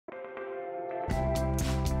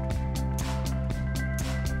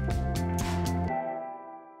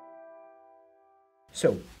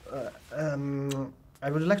So, I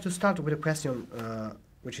would like to start with a question,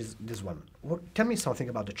 which is this one. Tell me something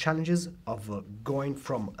about the challenges of going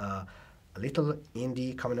from a little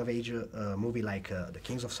indie coming-of-age movie like The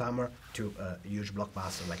Kings of Summer to a huge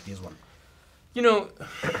blockbuster like this one. You know,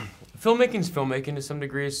 filmmaking's filmmaking to some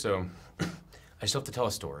degree, so I still have to tell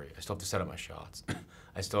a story. I still have to set up my shots.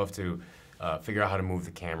 I still have to figure out how to move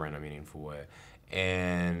the camera in a meaningful way.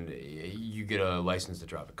 And you get a license to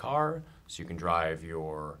drive a car, so you can drive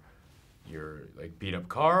your like beat-up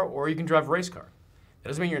car, or you can drive a race car. That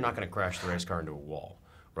doesn't mean you're not going to crash the race car into a wall,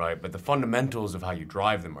 right? But the fundamentals of how you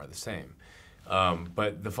drive them are the same.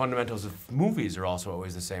 But the fundamentals of movies are also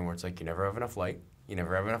always the same, where it's like you never have enough light, you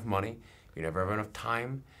never have enough money, you never have enough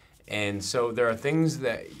time. And so there are things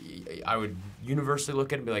that I would universally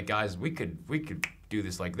look at and be like, guys, we could do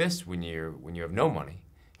this like this when you have no money.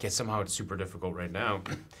 Yet somehow it's super difficult right now.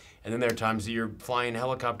 And then there are times that you're flying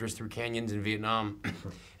helicopters through canyons in Vietnam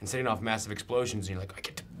and setting off massive explosions, and you're like,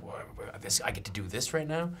 I get to do this right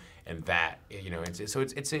now, and that, you know, it's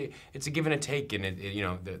a give and a take, and you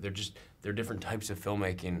know, they're different types of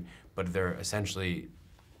filmmaking, but they're essentially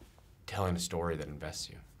telling a story that invests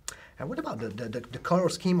you. And what about the color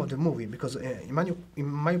scheme of the movie? Because in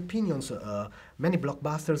my opinions, many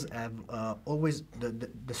blockbusters have always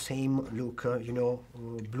the same look, you know,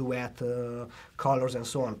 bluette colors and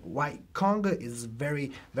so on. Why Kong is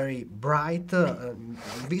very, very bright,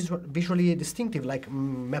 visually distinctive, like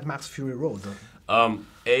Mad Max Fury Road.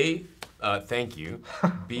 Thank you.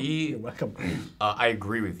 B, you're welcome. I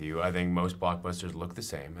agree with you. I think most blockbusters look the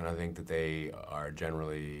same, and I think that they are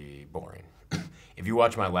generally boring. If you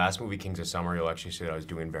watch my last movie, Kings of Summer, you'll actually see that I was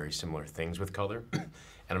doing very similar things with color.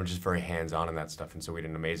 And I'm just very hands-on in that stuff, and so we had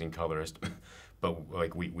an amazing colorist. But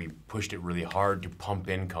like we pushed it really hard to pump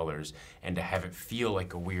in colors and to have it feel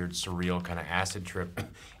like a weird, surreal kind of acid trip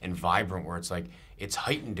and vibrant, where it's like, it's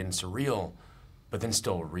heightened and surreal, but then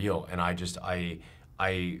still real. And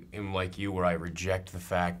I am like you, where I reject the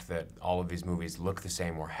fact that all of these movies look the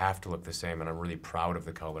same or have to look the same, and I'm really proud of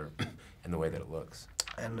the color and the way that it looks.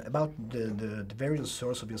 And about the various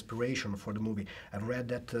source of inspiration for the movie, I've read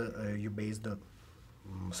that you based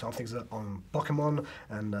some things on Pokemon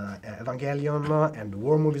and Evangelion and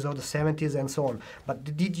war movies of the 70s and so on.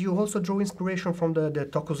 But did you also draw inspiration from the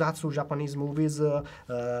tokusatsu Japanese movies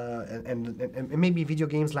and maybe video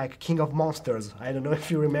games like King of Monsters? I don't know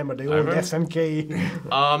if you remember the old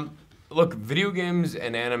SNK. Look, video games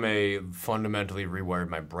and anime fundamentally rewired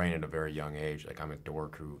my brain at a very young age. Like, I'm a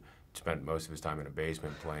dork who spent most of his time in a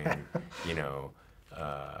basement playing, you know,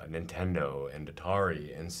 Nintendo and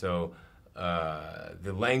Atari, and so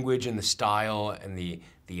the language and the style and the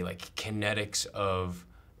like kinetics of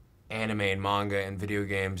anime and manga and video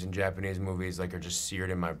games and Japanese movies like are just seared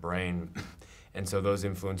in my brain, and so those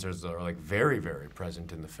influences are like very, very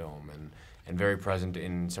present in the film and very present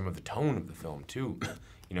in some of the tone of the film too.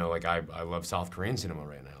 You know, like I love South Korean cinema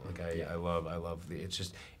right now. Like I love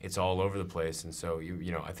it's all over the place. And so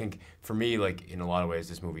you know, I think for me, like in a lot of ways,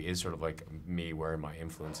 this movie is sort of like me wearing my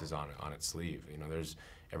influences on its sleeve. You know, there's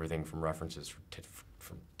everything from references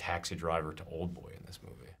from Taxi Driver to Old Boy in this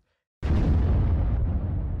movie.